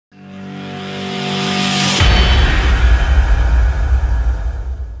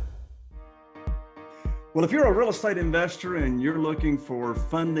Well, if you're a real estate investor and you're looking for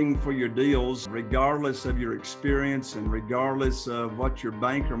funding for your deals, regardless of your experience and regardless of what your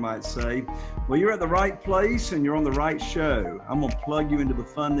banker might say, well, you're at the right place and you're on the right show. I'm going to plug you into the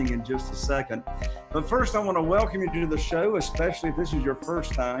funding in just a second. But first, I want to welcome you to the show, especially if this is your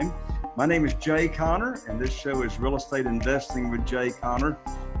first time. My name is Jay Connor, and this show is Real Estate Investing with Jay Connor.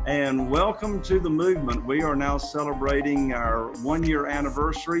 And welcome to the movement. We are now celebrating our 1-year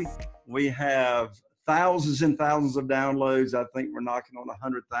anniversary. We have thousands and thousands of downloads. I think we're knocking on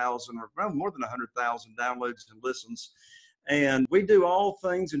 100,000 or more than 100,000 downloads and listens. And we do all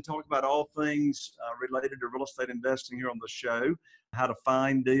things and talk about all things related to real estate investing here on the show. How to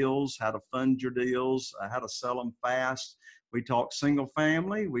find deals, how to fund your deals, how to sell them fast. We talk single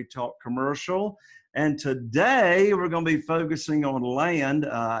family, we talk commercial. And today we're going to be focusing on land.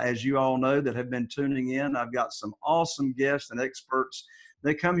 As you all know that have been tuning in, I've got some awesome guests and experts.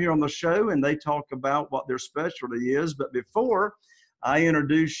 They come here on the show and they talk about what their specialty is. But before I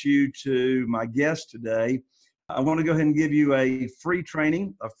introduce you to my guest today, I want to go ahead and give you a free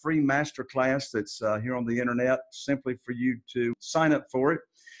training, a free masterclass that's here on the internet, simply for you to sign up for it.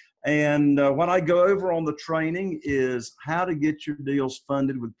 And what I go over on the training is how to get your deals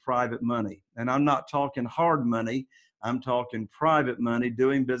funded with private money. And I'm not talking hard money. I'm talking private money,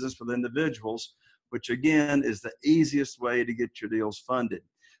 doing business with individuals, which again is the easiest way to get your deals funded.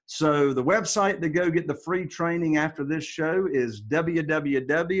 So the website to go get the free training after this show is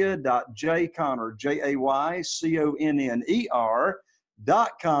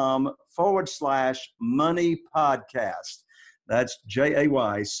www.jayconner.com/money podcast. That's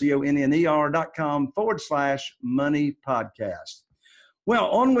jayconner.com/money podcast. Well,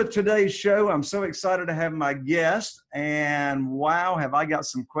 on with today's show. I'm so excited to have my guest, and wow, have I got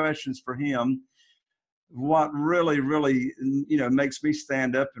some questions for him. What really, makes me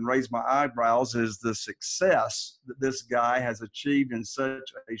stand up and raise my eyebrows is the success that this guy has achieved in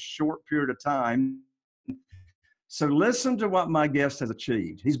such a short period of time. So listen to what my guest has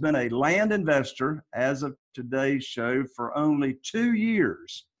achieved. He's been a land investor as of today's show for only 2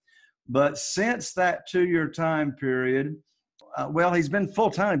 years. But since that 2-year time period, he's been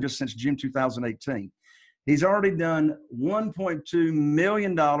full-time just since June 2018. He's already done $1.2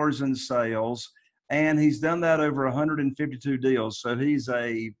 million in sales, and he's done that over 152 deals. So he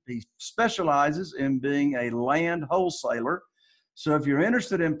specializes in being a land wholesaler. So if you're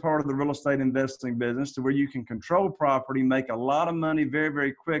interested in part of the real estate investing business to where you can control property, make a lot of money very,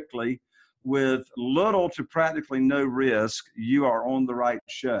 very quickly with little to practically no risk, you are on the right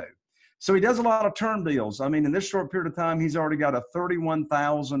show. So he does a lot of term deals. I mean, in this short period of time, he's already got a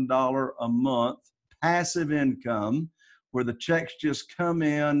 $31,000 a month passive income where the checks just come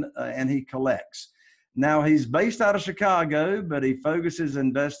in and he collects. Now, he's based out of Chicago, but he focuses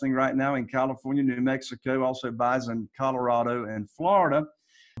investing right now in California, New Mexico, also buys in Colorado and Florida.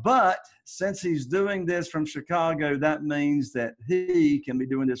 But since he's doing this from Chicago, that means that he can be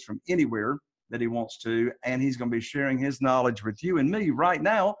doing this from anywhere that he wants to, and he's going to be sharing his knowledge with you and me right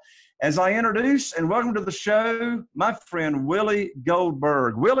now as I introduce and welcome to the show my friend Willie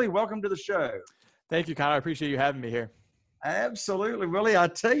Goldberg. Willie, welcome to the show. Thank you, Connor. I appreciate you having me here. Absolutely, Willie. I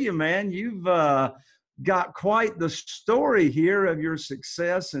tell you, man, you've got quite the story here of your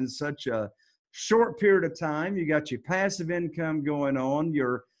success in such a short period of time. You got your passive income going on,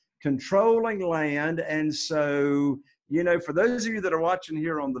 you're controlling land. And so, for those of you that are watching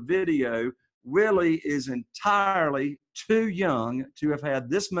here on the video, Willie is entirely too young to have had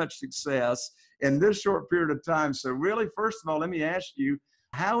this much success in this short period of time. So really, first of all, let me ask you,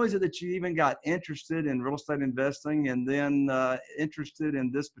 how is it that you even got interested in real estate investing and then interested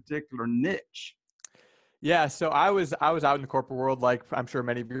in this particular niche? Yeah, so I was out in the corporate world, like I'm sure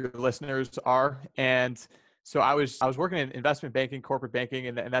many of your listeners are, and so I was working in investment banking, corporate banking,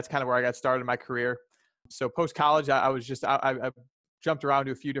 and that's kind of where I got started in my career. So post college, I jumped around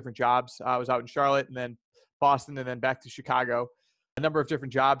to a few different jobs. I was out in Charlotte, and then Boston, and then back to Chicago. A number of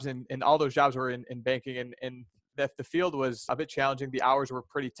different jobs, and all those jobs were in banking, and that the field was a bit challenging. The hours were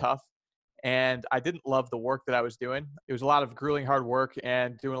pretty tough, and I didn't love the work that I was doing. It was a lot of grueling hard work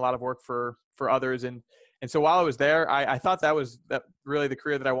and doing a lot of work for others. And so while I was there, I thought that was really the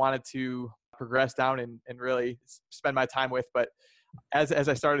career that I wanted to progress down and really spend my time with. But as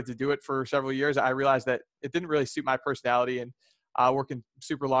I started to do it for several years, I realized that it didn't really suit my personality and working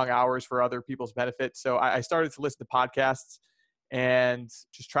super long hours for other people's benefit. So I started to listen to podcasts and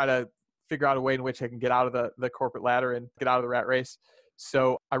just try to figure out a way in which I can get out of the corporate ladder and get out of the rat race.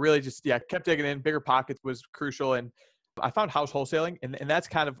 So I really just, kept digging in. Bigger pockets was crucial. And I found house wholesaling, and that's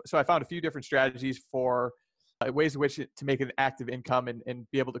kind of, so I found a few different strategies for ways in which to make an active income and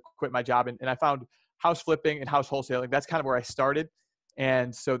be able to quit my job. And I found house flipping and house wholesaling. That's kind of where I started.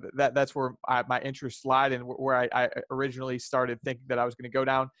 And so that's where my interests lied, and where I originally started thinking that I was going to go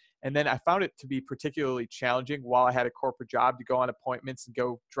down. And then I found it to be particularly challenging while I had a corporate job to go on appointments and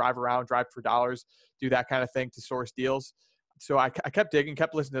go drive around, drive for dollars, do that kind of thing to source deals. So I kept digging,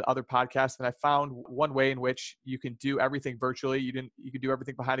 kept listening to other podcasts, and I found one way in which you can do everything virtually. You can do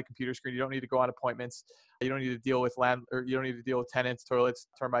everything behind a computer screen. You don't need to go on appointments. You don't need to deal with you don't need to deal with tenants, toilets,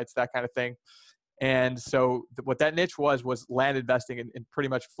 termites, that kind of thing. And so what that niche was land investing and pretty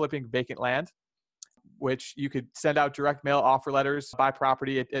much flipping vacant land, which you could send out direct mail offer letters, buy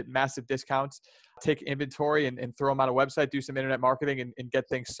property at massive discounts, take inventory and throw them on a website, do some internet marketing and get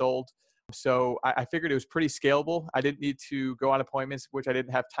things sold. So I figured it was pretty scalable. I didn't need to go on appointments, which I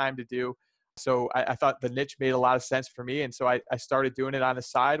didn't have time to do. So I thought the niche made a lot of sense for me. And so I started doing it on the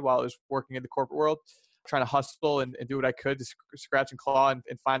side while I was working in the corporate world, trying to hustle and do what I could to scratch and claw and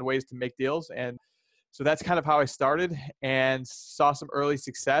find ways to make deals. And so that's kind of how I started and saw some early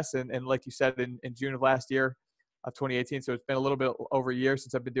success. And like you said, in June of last year, of 2018, so it's been a little bit over a year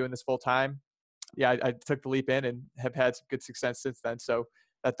since I've been doing this full time. Yeah, I took the leap in and have had some good success since then. So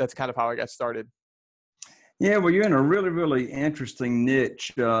that's kind of how I got started. Yeah, well, you're in a really, really interesting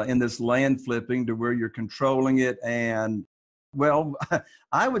niche in this land flipping to where you're controlling it. And, well,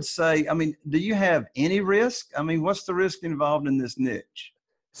 I would say, I mean, do you have any risk? I mean, what's the risk involved in this niche?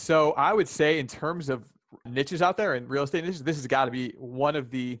 So I would say in terms of niches out there and real estate niches, this has got to be one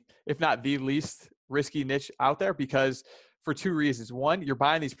of the, if not the least risky niche out there, because for two reasons. One, you're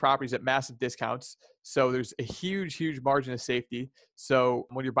buying these properties at massive discounts. So there's a huge, huge margin of safety. So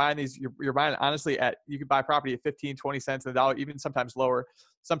when you're buying these, you're buying honestly you can buy property at 15, 20 cents on the dollar, even sometimes lower.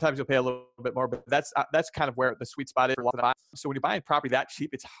 Sometimes you'll pay a little bit more, but that's kind of where the sweet spot is. So when you're buying property that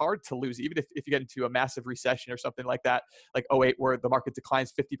cheap, it's hard to lose, even if you get into a massive recession or something like that, like '08, where the market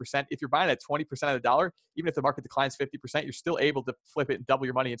declines 50%. If you're buying at 20% of the dollar, even if the market declines 50%, you're still able to flip it and double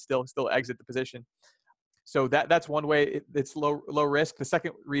your money and still exit the position. So that's one way it's low risk. The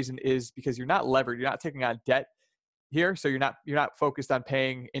second reason is because you're not levered. You're not taking on debt here. So you're not focused on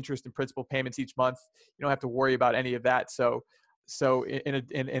paying interest and principal payments each month. You don't have to worry about any of that. So in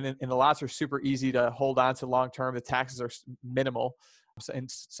the lots are super easy to hold on to long term. The taxes are minimal. In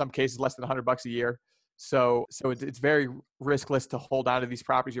some cases, less than $100 a year. So it's very riskless to hold on to these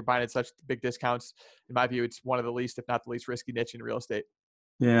properties. You're buying at such big discounts. In my view, it's one of the least, if not the least risky niche in real estate.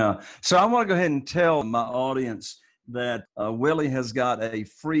 Yeah. So I want to go ahead and tell my audience that Willie has got a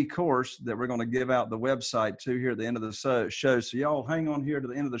free course that we're going to give out the website to here at the end of the show. So y'all hang on here to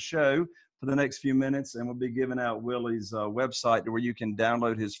the end of the show for the next few minutes, and we'll be giving out Willie's website to where you can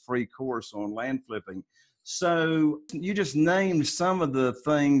download his free course on land flipping. So you just named some of the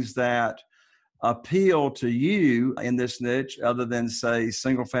things that appeal to you in this niche, other than say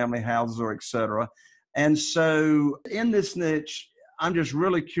single family houses or et cetera. And so in this niche, I'm just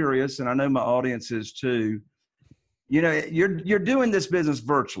really curious, and I know my audience is too. You know, you're doing this business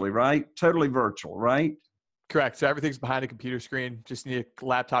virtually, right? Totally virtual, right? Correct. So everything's behind a computer screen. Just need a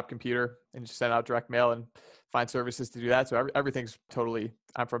laptop computer and just send out direct mail and find services to do that. So everything's totally.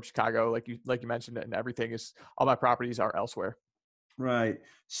 I'm from Chicago, like you mentioned, and all my properties are elsewhere. Right.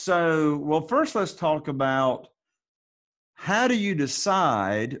 So, well, first let's talk about how do you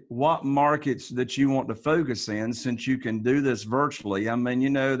decide what markets that you want to focus in, since you can do this virtually? I mean, you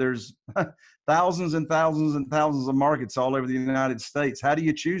know, there's thousands and thousands and thousands of markets all over the United States. How do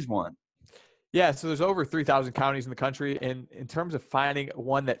you choose one? Yeah, so there's over 3,000 counties in the country. And in terms of finding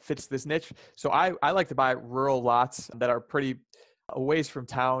one that fits this niche, so I like to buy rural lots that are pretty ways from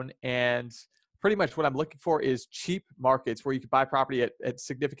town. And pretty much what I'm looking for is cheap markets where you can buy property at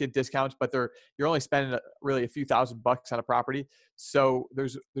significant discounts, but you're only spending really a few $1,000s on a property. So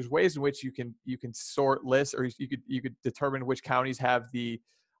there's ways in which you can sort lists, or you could determine which counties have the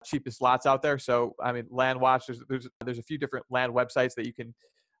cheapest lots out there. So I mean, Land Watch, there's a few different land websites that you can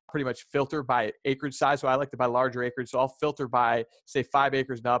pretty much filter by acreage size. So I like to buy larger acreage. So I'll filter by say 5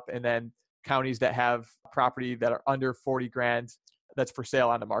 acres and up, and then counties that have property that are under 40 grand that's for sale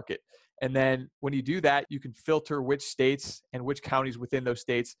on the market. And then when you do that, you can filter which states and which counties within those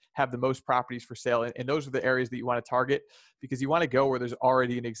states have the most properties for sale. And those are the areas that you want to target, because you want to go where there's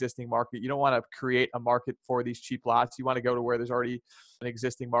already an existing market. You don't want to create a market for these cheap lots. You want to go to where there's already an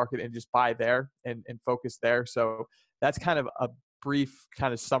existing market and just buy there and focus there. So that's kind of a brief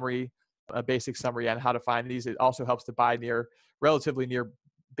kind of summary, a basic summary on how to find these. It also helps to buy relatively near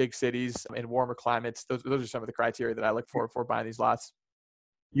big cities and warmer climates. Those are some of the criteria that I look for buying these lots.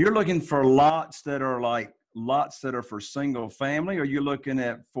 You're looking for lots that are like lots that are for single family? Are you looking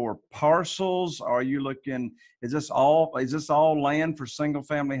at for parcels? Are you looking, is this all land for single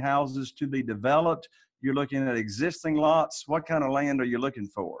family houses to be developed? You're looking at existing lots. What kind of land are you looking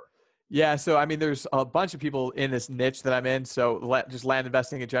for? Yeah. So, I mean, there's a bunch of people in this niche that I'm in. So just land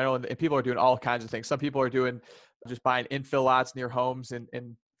investing in general, and people are doing all kinds of things. Some people are doing just buying infill lots near homes and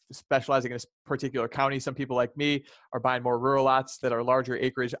specializing in a particular county. Some people like me are buying more rural lots that are larger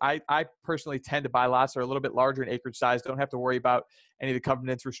acreage. I personally tend to buy lots that are a little bit larger in acreage size. Don't have to worry about any of the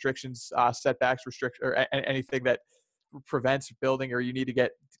covenants, restrictions, setbacks, anything that prevents building, or you need to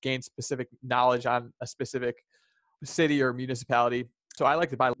gain specific knowledge on a specific city or municipality. So I like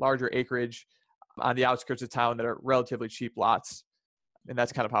to buy larger acreage on the outskirts of town that are relatively cheap lots. And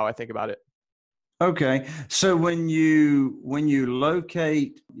that's kind of how I think about it. Okay. So when you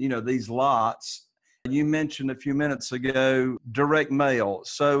locate, these lots, you mentioned a few minutes ago direct mail.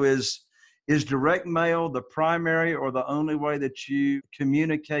 So is direct mail the primary or the only way that you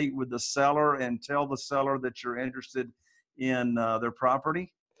communicate with the seller and tell the seller that you're interested in their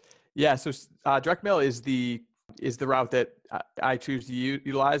property? Yeah. So direct mail is the route that I choose to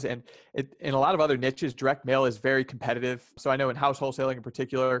utilize. And in a lot of other niches, direct mail is very competitive. So I know in house wholesaling in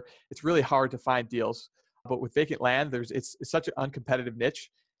particular, it's really hard to find deals. But with vacant land, it's such an uncompetitive niche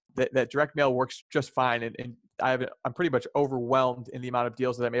that direct mail works just fine. And I'm pretty much overwhelmed in the amount of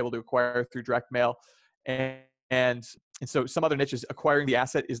deals that I'm able to acquire through direct mail. And and so some other niches, acquiring the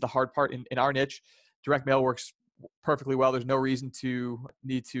asset is the hard part. In our niche, direct mail works perfectly well. There's no reason to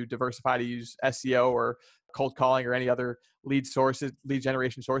need to diversify to use SEO or cold calling or any other lead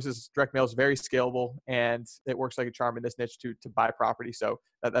generation sources. Direct mail is very scalable, and it works like a charm in this niche to buy property. So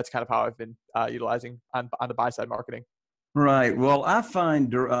that's kind of how I've been utilizing on the buy side marketing. Right. Well, I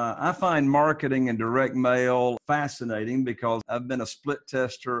find marketing and direct mail fascinating because I've been a split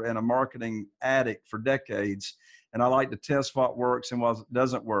tester and a marketing addict for decades, and I like to test what works and what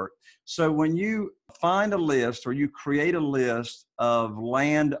doesn't work. So when you find a list or you create a list of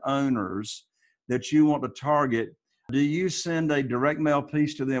landowners that you want to target, do you send a direct mail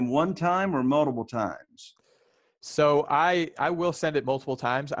piece to them one time or multiple times? So I will send it multiple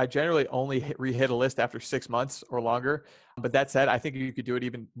times. I generally only rehit a list after 6 months or longer. But that said, I think you could do it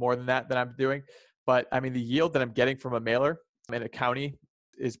even more than that I'm doing. But I mean, the yield that I'm getting from a mailer in a county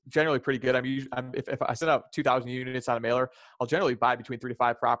is generally pretty good. If I send out 2,000 units on a mailer, I'll generally buy between 3 to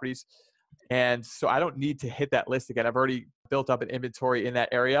 5 properties. And so I don't need to hit that list again. I've already built up an inventory in that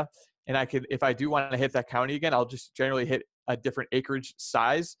area. And if I do want to hit that county again, I'll just generally hit a different acreage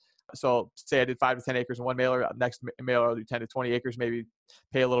size. So say I did 5 to 10 acres in one mailer, next mailer I'll do 10 to 20 acres, maybe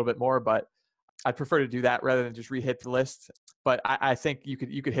pay a little bit more, but I'd prefer to do that rather than just re-hit the list. But I think you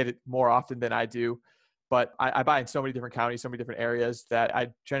could hit it more often than I do. But I buy in so many different counties, so many different areas that I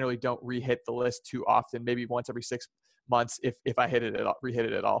generally don't re-hit the list too often, maybe once every 6 months if I re-hit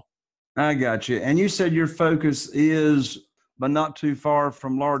it at all. I got you. And you said your focus is, but not too far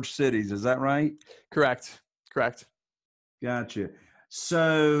from large cities. Is that right? Correct. Gotcha.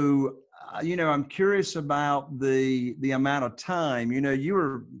 So, I'm curious about the amount of time. You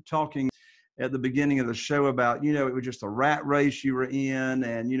were talking at the beginning of the show about, it was just a rat race you were in,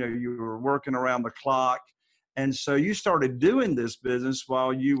 and, you were working around the clock. And so you started doing this business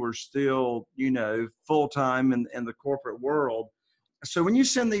while you were still, full-time in the corporate world. So when you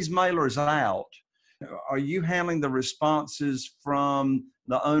send these mailers out, are you handling the responses from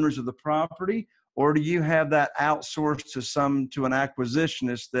the owners of the property, or do you have that outsourced to an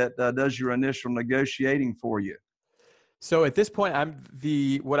acquisitionist that does your initial negotiating for you? So at this point,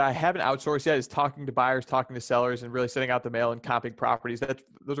 what I haven't outsourced yet is talking to buyers, talking to sellers, and really sending out the mail and comping properties.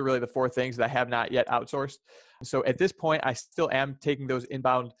 Those are really the 4 things that I have not yet outsourced. So at this point, I still am taking those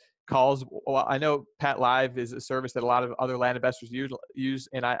inbound calls. Well, I know Pat Live is a service that a lot of other land investors use,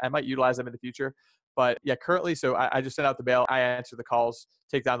 and I might utilize them in the future. But yeah, currently, so I just send out the mail, I answer the calls,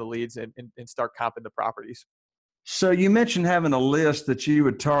 take down the leads, and start comping the properties. So you mentioned having a list that you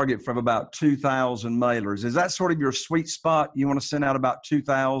would target from about 2,000 mailers. Is that sort of your sweet spot? You want to send out about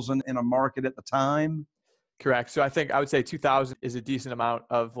 2,000 in a market at the time? Correct. So I would say 2,000 is a decent amount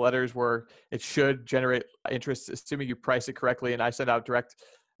of letters where it should generate interest, assuming you price it correctly. And I send out direct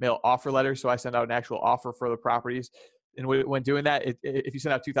mail offer letters. So I send out an actual offer for the properties. And when doing that, if you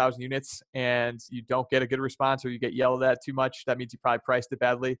send out 2,000 units and you don't get a good response or you get yelled at too much, that means you probably priced it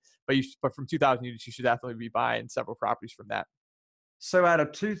badly. But from 2,000 units, you should definitely be buying several properties from that. So out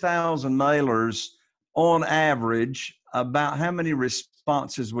of 2,000 mailers, on average, about how many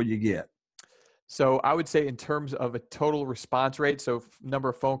responses will you get? So I would say in terms of a total response rate, so number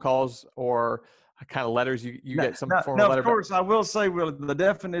of phone calls or kind of letters you No, get some no, form no, of of letter? course, I will say, Will, the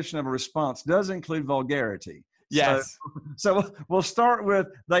definition of a response does include vulgarity. So, Yes. so we'll start with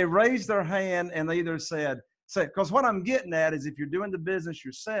they raised their hand and they either said, because what I'm getting at is if you're doing the business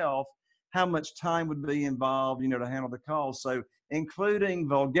yourself, how much time would be involved, to handle the calls. So including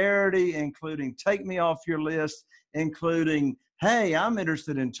vulgarity, including take me off your list, including, hey, I'm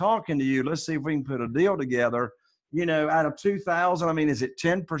interested in talking to you. Let's see if we can put a deal together. Out of 2,000, I mean, is it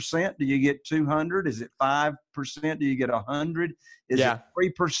 10%? Do you get 200? Is it 5%? Do you get 100? Is it Yeah.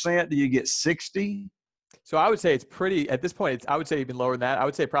 3%? Do you get 60? So I would say it's pretty, at this point, I would say even lower than that. I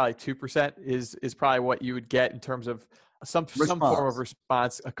would say probably 2% is probably what you would get in terms of some form of Response.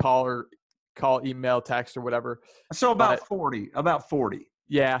 response, a call, email, text, or whatever. So about But 40, about 40.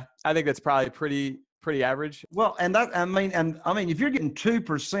 yeah, I think that's probably pretty average. Well, if you're getting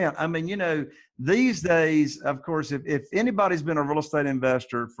 2%, these days, of course, if anybody's been a real estate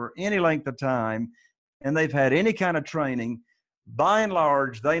investor for any length of time and they've had any kind of training, by and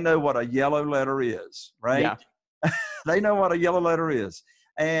large, they know what a yellow letter is, right? Yeah. They know what a yellow letter is.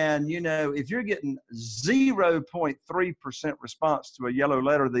 And, if you're getting 0.3% response to a yellow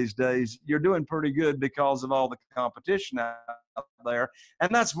letter these days, you're doing pretty good because of all the competition out there.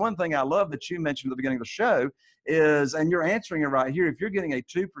 And that's one thing I love that you mentioned at the beginning of the show is, and you're answering it right here, if you're getting a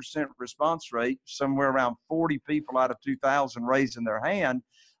 2% response rate, somewhere around 40 people out of 2,000 raising their hand,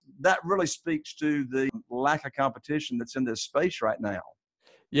 that really speaks to the lack of competition that's in this space right now.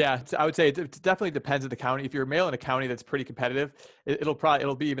 Yeah, I would say it definitely depends on the county. If you're mailing a county that's pretty competitive,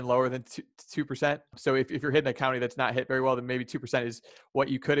 it'll be even lower than 2%. So if you're hitting a county that's not hit very well, then maybe 2% is what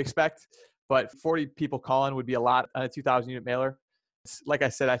you could expect. But 40 people calling would be a lot on a 2,000 unit mailer. Like I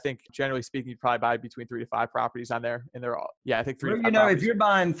said, I think generally speaking, you'd probably buy between 3 to 5 properties on there, and they're all I think 3 to 5 If properties. you're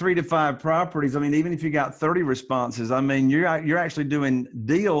buying 3 to 5 properties, even if you got 30 responses, you're actually doing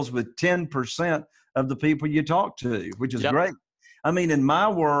deals with 10% of the people you talk to, which is Yep. great. In my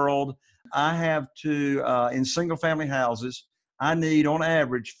world, I have to, in single family houses, I need on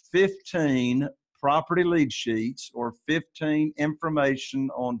average 15 property lead sheets or 15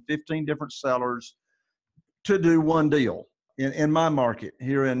 information on 15 different sellers to do one deal in my market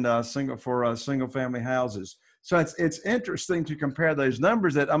here in single family houses. So it's interesting to compare those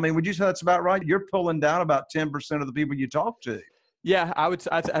numbers would you say that's about right? You're pulling down about 10% of the people you talk to. Yeah, I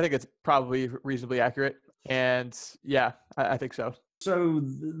think it's probably reasonably accurate. And yeah, I think so. So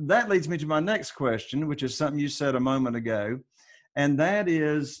that leads me to my next question, which is something you said a moment ago. And that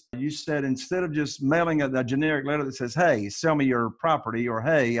is, you said instead of just mailing a generic letter that says, hey, sell me your property, or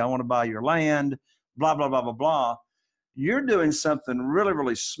hey, I want to buy your land, blah, blah, blah, blah, blah, you're doing something really,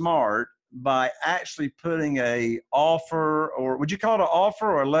 really smart by actually putting a offer, or would you call it an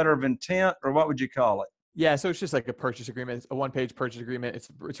offer or a letter of intent, or what would you call it? Yeah, so it's just like a purchase agreement. It's a one-page purchase agreement.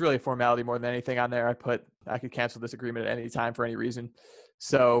 It's really a formality more than anything on there. I could cancel this agreement at any time for any reason.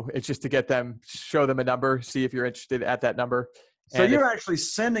 So it's just to get them, show them a number, see if you're interested at that number. So you're actually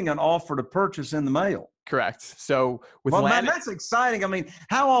sending an offer to purchase in the mail. Correct. So with land, that's exciting.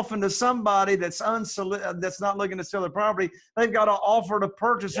 How often does somebody that's not looking to sell their property, they've got an offer to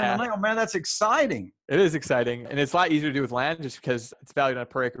purchase in the mail? Man, that's exciting. It is exciting, and it's a lot easier to do with land just because it's valued on a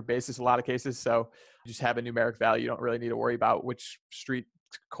per acre basis in a lot of cases. So you just have a numeric value. You don't really need to worry about which street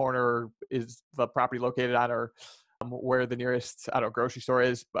corner is the property located on, or where the nearest grocery store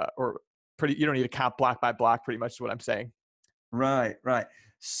is. You don't need to count block by block. Pretty much is what I'm saying. Right.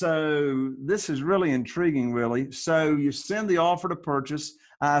 So this is really intriguing, Willie. So you send the offer to purchase.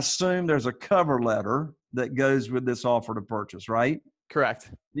 I assume there's a cover letter that goes with this offer to purchase, right?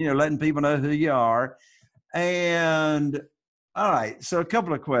 Correct. Letting people know who you are. And all right, so a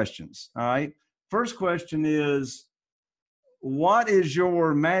couple of questions. All right. First question is, what is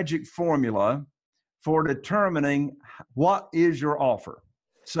your magic formula for determining what is your offer?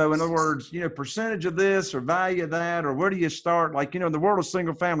 So in other words, percentage of this or value of that, or where do you start? In the world of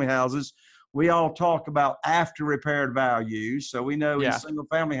single family houses, we all talk about after repaired value. So we know in single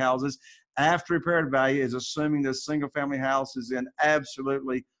family houses, after repaired value is assuming this single family house is in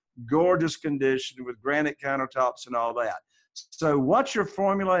absolutely gorgeous condition with granite countertops and all that. So what's your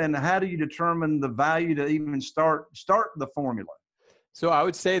formula, and how do you determine the value to even start the formula? So I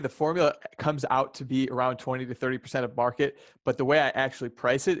would say the formula comes out to be around 20 to 30% of market. But the way I actually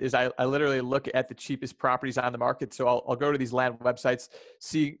price it is I literally look at the cheapest properties on the market. So I'll go to these land websites,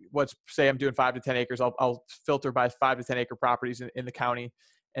 see say I'm doing 5 to 10 acres. I'll filter by 5 to 10 acre properties in the county.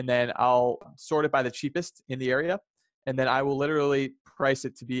 And then I'll sort it by the cheapest in the area. And then I will literally price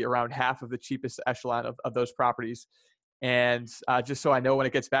it to be around half of the cheapest echelon of those properties. And just so I know when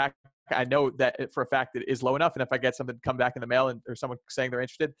it gets back, I know that for a fact it is low enough. And if I get something come back in the mail or someone saying they're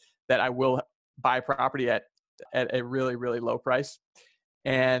interested, that I will buy property at a really, really low price.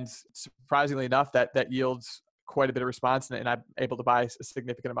 And surprisingly enough, that yields quite a bit of response, and I'm able to buy a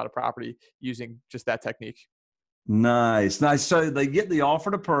significant amount of property using just that technique. Nice, nice. So they get the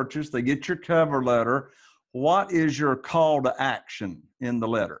offer to purchase, they get your cover letter. What is your call to action in the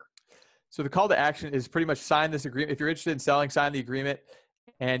letter? So the call to action is pretty much sign this agreement. If you're interested in selling, sign the agreement,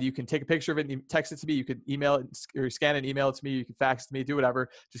 and you can take a picture of it and text it to me. You could email it or scan and email it to me. You can fax it to me, do whatever.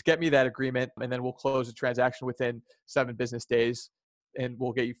 Just get me that agreement, and then we'll close the transaction within 7 business days, and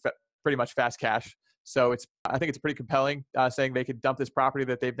we'll get you pretty much fast cash. So I think it's pretty compelling, saying they could dump this property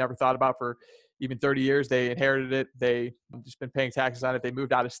that they've never thought about for even 30 years. They inherited it. They just been paying taxes on it. They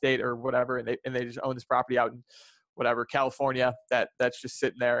moved out of state or whatever, and they just own this property out in whatever, California, that's just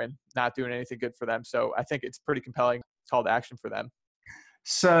sitting there and not doing anything good for them. So I think it's pretty compelling call to action for them.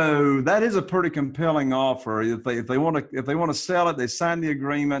 So that is a pretty compelling offer. If they want to sell it, they sign the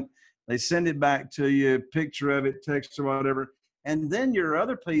agreement, they send it back to you, picture of it, text or whatever. And then your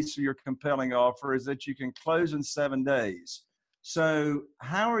other piece of your compelling offer is that you can close in 7 days. So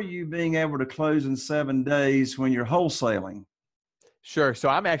how are you being able to close in 7 days when you're wholesaling? Sure. So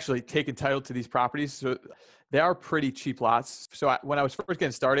I'm actually taking title to these properties. So they are pretty cheap lots. So when I was first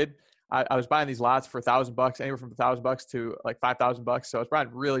getting started, I was buying these lots for $1,000, anywhere from $1,000 to like $5,000. So I was buying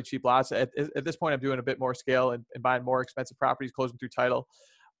really cheap lots. At this point, I'm doing a bit more scale and buying more expensive properties, closing through title.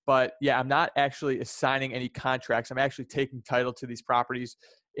 But yeah, I'm not actually assigning any contracts. I'm actually taking title to these properties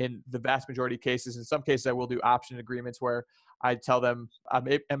in the vast majority of cases. In some cases, I will do option agreements where I tell them I'm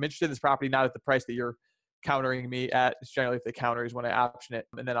interested in this property, not at the price that you're countering me at. It's generally if they counter is when I option it,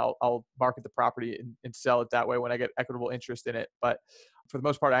 and then I'll market the property and sell it that way when I get equitable interest in it. But for the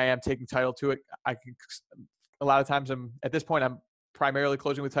most part, I am taking title to it. A lot of times at this point, I'm primarily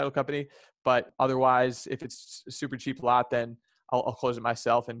closing with title company, but otherwise, if it's a super cheap lot, then I'll close it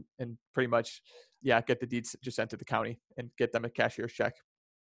myself and pretty much, get the deeds just sent to the county and get them a cashier's check.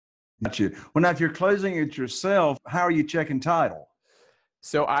 Got you. Well, now if you're closing it yourself, how are you checking title?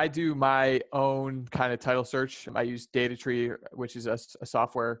 So I do my own kind of title search. I use DataTree, which is a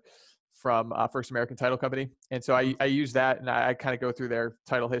software from First American Title Company. And so I use that, and I kind of go through their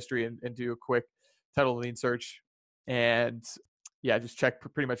title history and do a quick title lien search. And just check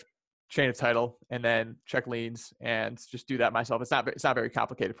pretty much chain of title and then check liens and just do that myself. It's not a very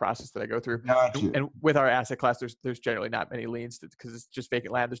complicated process that I go through. Got you. And with our asset class, there's generally not many liens because it's just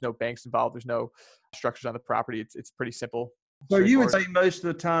vacant land. There's no banks involved. There's no structures on the property. It's pretty simple. So you would say most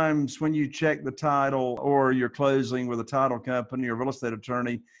of the times when you check the title or you're closing with a title company or real estate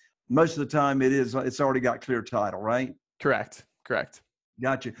attorney, most of the time it's already got clear title, right? Correct.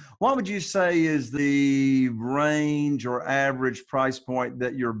 Gotcha. What would you say is the range or average price point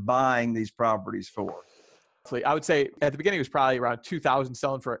that you're buying these properties for? I would say at the beginning it was probably around 2,000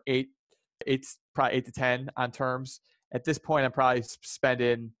 selling for probably 8 to 10 on terms. At this point, I'm probably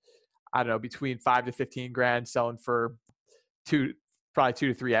spending, I don't know, between 5 to 15 grand selling for probably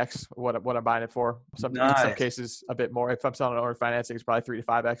 2 to 3x what I'm buying it for. In some cases a bit more. If I'm selling owner financing, it's probably 3 to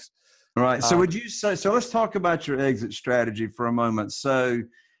 5x. All right. So would you say, so let's talk about your exit strategy for a moment. So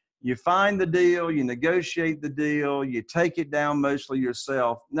you find the deal, you negotiate the deal, you take it down mostly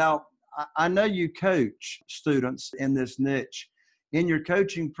yourself. Now, I know you coach students in this niche. In your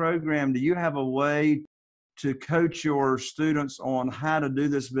coaching program, do you have a way to coach your students on how to do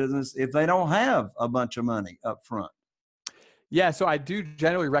this business if they don't have a bunch of money up front? Yeah, so I do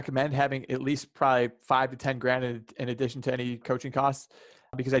generally recommend having at least probably 5 to 10 grand in addition to any coaching costs,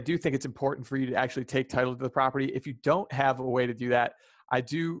 because I do think it's important for you to actually take title to the property. If you don't have a way to do that, I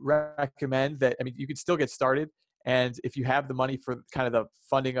do recommend that. I mean, you can still get started. And if you have the money for kind of the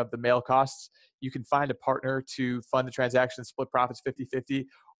funding of the mail costs, you can find a partner to fund the transaction, split profits 50-50,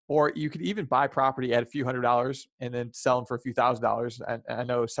 or you could even buy property at a few $100s and then sell them for a few $1,000s. And I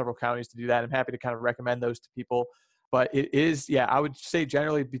know several counties to do that. I'm happy to kind of recommend those to people. But it is, I would say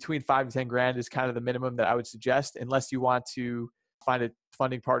generally between 5 to 10 grand is kind of the minimum that I would suggest, unless you want to find a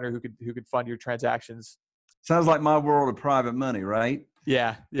funding partner who could fund your transactions. Sounds like my world of private money, right?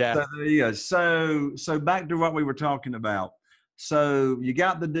 Yeah. So there you go. So back to what we were talking about. So you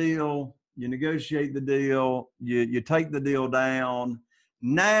got the deal, you negotiate the deal, you take the deal down.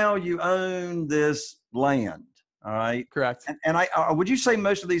 Now you own this land. All right. Correct. And would you say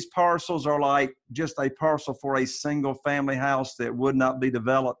most of these parcels are like just a parcel for a single family house that would not be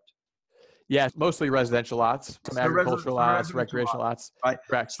developed? Yeah, mostly residential lots, some agricultural lots, recreational lots. Right.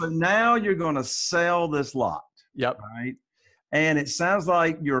 Correct. So now you're going to sell this lot. Yep. Right. And it sounds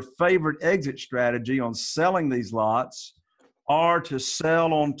like your favorite exit strategy on selling these lots are to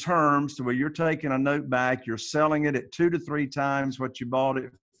sell on terms to where you're taking a note back, you're selling it at 2 to 3 times what you bought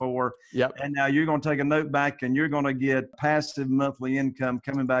it before. Yep. And now you're going to take a note back and you're going to get passive monthly income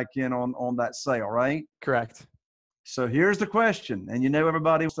coming back in on that sale, right? Correct. So here's the question, and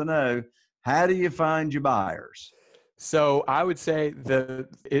everybody wants to know, how do you find your buyers? So I would say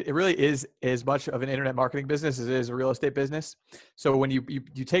it really is as much of an internet marketing business as it is a real estate business. So when you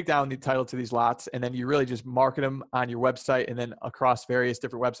take down the title to these lots and then you really just market them on your website and then across various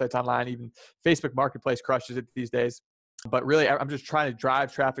different websites online, even Facebook Marketplace crushes it these days. But really, I'm just trying to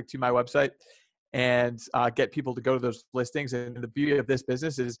drive traffic to my website and get people to go to those listings. And the beauty of this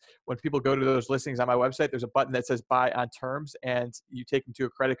business is when people go to those listings on my website, there's a button that says buy on terms, and you take them to a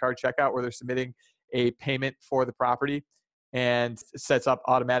credit card checkout where they're submitting a payment for the property, and sets up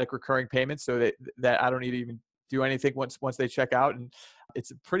automatic recurring payments so that I don't need to even do anything once they check out. And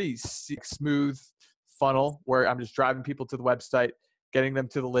it's a pretty smooth funnel where I'm just driving people to the website, getting them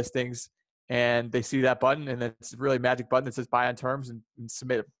to the listings, and they see that button, and it's a really magic button that says buy on terms, and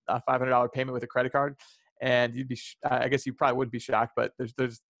submit a $500 payment with a credit card. And I guess you probably wouldn't be shocked, but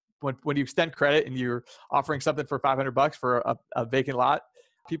there's when you extend credit and you're offering something for $500 for a vacant lot,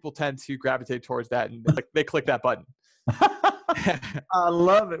 people tend to gravitate towards that, and they click that button. I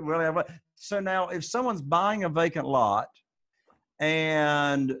love it, Willie. So now if someone's buying a vacant lot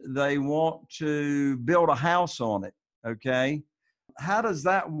and they want to build a house on it, okay, how does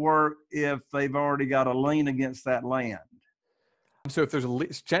that work if they've already got a lien against that land? So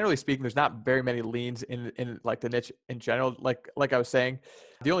if generally speaking, there's not very many liens in like the niche in general. Like I was saying,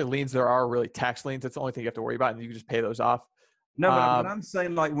 the only liens there are really tax liens. That's the only thing you have to worry about, and you can just pay those off. No, but I'm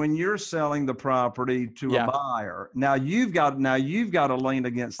saying, like, when you're selling the property to a buyer, now you've got a lien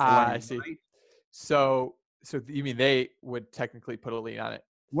against the land. I see. Right? So you mean they would technically put a lien on it?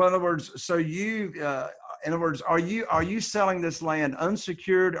 Well, in other words, are you selling this land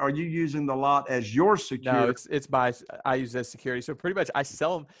unsecured? Or are you using the lot as your security? No, I use it as security. So pretty much I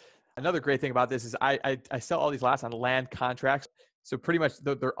sell them. Another great thing about this is I sell all these lots on land contracts. So pretty much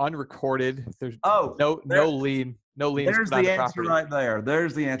they're unrecorded. There's no lien. No liens. There's the answer right there.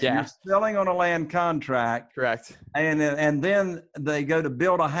 There's the answer. Yeah. You're selling on a land contract. Correct. And then they go to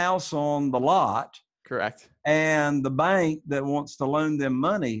build a house on the lot. Correct. And the bank that wants to loan them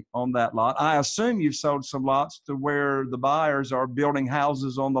money on that lot, I assume you've sold some lots to where the buyers are building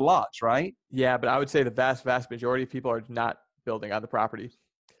houses on the lots, right? Yeah, but I would say the vast majority of people are not building on the property.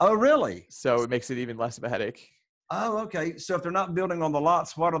 Oh, really? So it makes it even less of a headache. Oh, okay. So if they're not building on the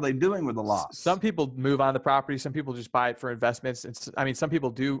lots, what are they doing with the lots? Some people move on the property. Some people just buy it for investments. And some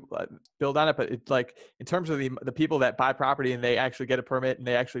people do build on it, but it's like in terms of the people that buy property and they actually get a permit and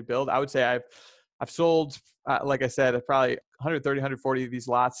they actually build, I would say I've sold, like I said, probably 130, 140 of these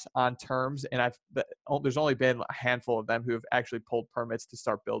lots on terms, and there's only been a handful of them who have actually pulled permits to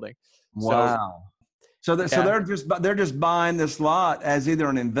start building. Wow. So they're just buying this lot as either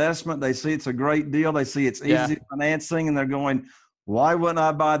an investment. They see it's a great deal. They see it's easy financing, and they're going, why wouldn't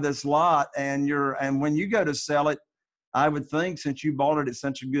I buy this lot? And when you go to sell it, I would think, since you bought it at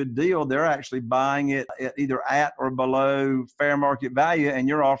such a good deal, they're actually buying it at either at or below fair market value, and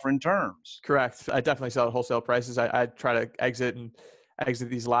you're offering terms. Correct. I definitely sell at wholesale prices. I try to exit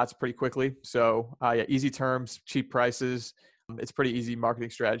these lots pretty quickly. So easy terms, cheap prices. It's pretty easy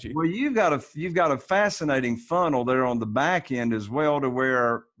marketing strategy. Well, you've got a fascinating funnel there on the back end as well, to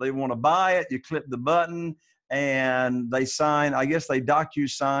where they want to buy it. You click the button and they sign. I guess they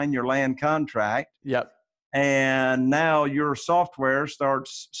DocuSign your land contract. Yep. And now your software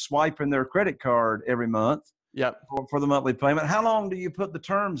starts swiping their credit card every month. Yep. For the monthly payment. How long do you put the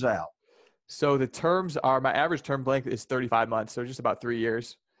terms out? So the terms my average term length is 35 months. So just about 3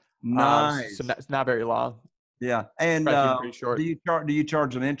 years. Nice. So it's not very long. Yeah. And pretty short. do you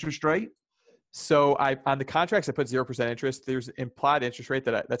charge an interest rate? So on the contracts, I put 0% interest. There's implied interest rate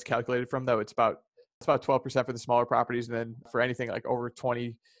that's calculated from, though. It's about 12% for the smaller properties. And then for anything like over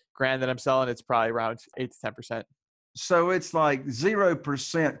 20 grand that I'm selling, it's probably around 8 to 10%. So it's like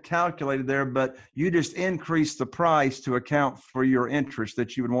 0% calculated there, but you just increase the price to account for your interest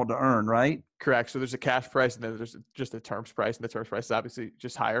that you would want to earn, right? Correct. So there's a cash price and then there's just a terms price, and the terms price is obviously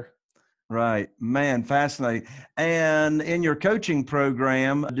just higher. Right. Man, fascinating. And in your coaching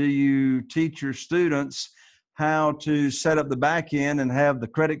program, do you teach your students how to set up the back end and have the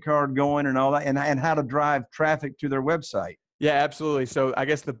credit card going and all that, and how to drive traffic to their website? Yeah, absolutely. So I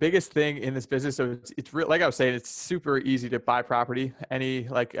guess the biggest thing in this business, so it's real, like I was saying, it's super easy to buy property.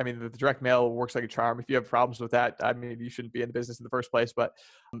 The direct mail works like a charm. If you have problems with that, you shouldn't be in the business in the first place. But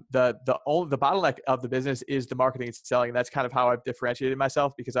the bottleneck of the business is the marketing and selling. And that's kind of how I've differentiated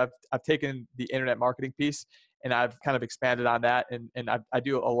myself, because I've taken the internet marketing piece and I've kind of expanded on that. And I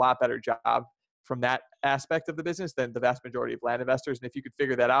do a lot better job from that aspect of the business than the vast majority of land investors. And if you could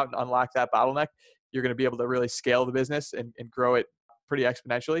figure that out and unlock that bottleneck, you're going to be able to really scale the business and grow it pretty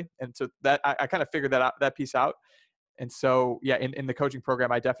exponentially. And so that I kind of figured that piece out. And so, yeah, in the coaching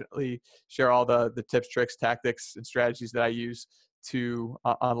program, I definitely share all the tips, tricks, tactics, and strategies that I use to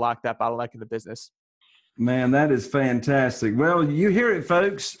unlock that bottleneck in the business. Man, that is fantastic. Well, you hear it,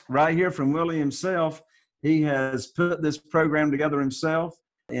 folks, right here from Willie himself. He has put this program together himself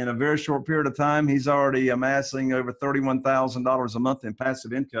in a very short period of time. He's already amassing over $31,000 a month in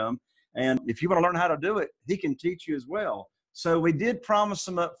passive income. And if you want to learn how to do it, he can teach you as well. So we did promise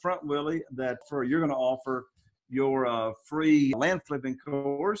him up front, Willie, that you're going to offer your free land flipping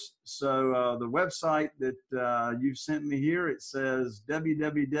course. So the website that you've sent me here, it says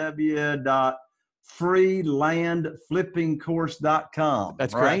www.freelandflippingcourse.com.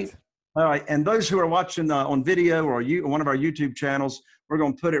 That's right? correct. All right. And those who are watching on video or one of our YouTube channels, we're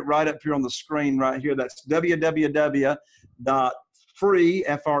going to put it right up here on the screen right here. That's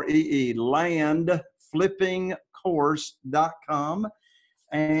www.freelandflippingcourse.com.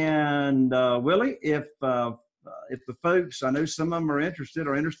 And Willie, if the folks, I know some of them are interested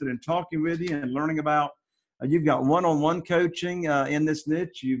in talking with you and learning about, you've got one-on-one coaching in this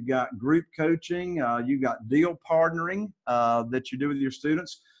niche, you've got group coaching, you've got deal partnering that you do with your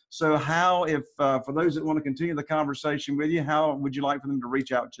students. So how, if for those that want to continue the conversation with you, how would you like for them to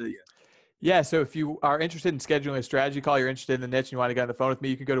reach out to you? Yeah, so if you are interested in scheduling a strategy call, you're interested in the niche and you want to get on the phone with me,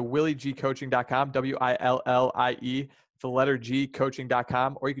 you can go to williegcoaching.com, WILLIE, the letter G,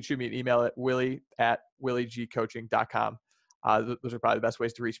 coaching.com, or you can shoot me an email at willie@williegcoaching.com. Those are probably the best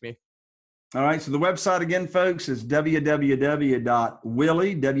ways to reach me. All right. So the website again, folks, is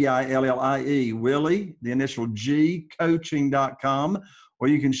www.willie, W-I-L-L-I-E, Willie, the initial G, coaching.com, or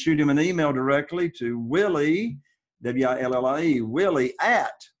you can shoot him an email directly to Willie, W-I-L-L-I-E, Willie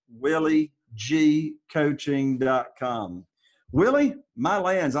at williegcoaching.com. Willie, my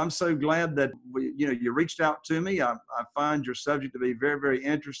lands, I'm so glad that you reached out to me. I find your subject to be very, very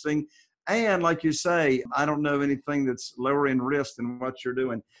interesting. And like you say, I don't know anything that's lower in risk than what you're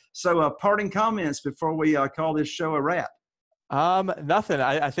doing. So parting comments before we call this show a wrap. Nothing.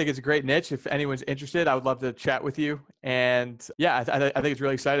 I think it's a great niche. If anyone's interested, I would love to chat with you. And yeah, I think it's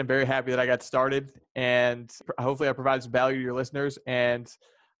really exciting. I'm very happy that I got started, and hopefully I provide some value to your listeners, and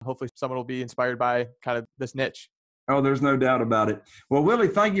hopefully someone will be inspired by kind of this niche. Oh, there's no doubt about it. Well, Willie,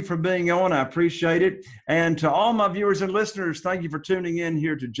 thank you for being on. I appreciate it. And to all my viewers and listeners, thank you for tuning in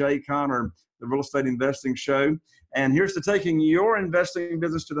here to Jay Conner, the Real Estate Investing Show. And here's to taking your investing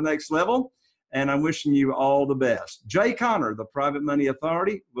business to the next level. And I'm wishing you all the best. Jay Conner, the Private Money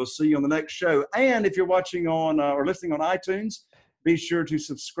Authority. We'll see you on the next show. And if you're watching on or listening on iTunes, be sure to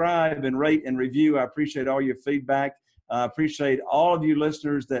subscribe and rate and review. I appreciate all your feedback. I appreciate all of you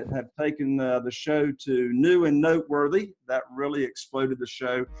listeners that have taken the show to new and noteworthy. That really exploded the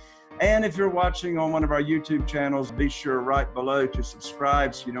show. And if you're watching on one of our YouTube channels, be sure right below to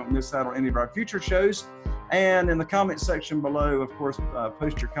subscribe so you don't miss out on any of our future shows. And in the comment section below, of course,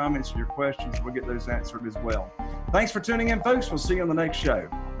 post your comments and your questions. We'll get those answered as well. Thanks for tuning in, folks. We'll see you on the next show.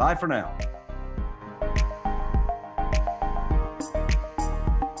 Bye for now.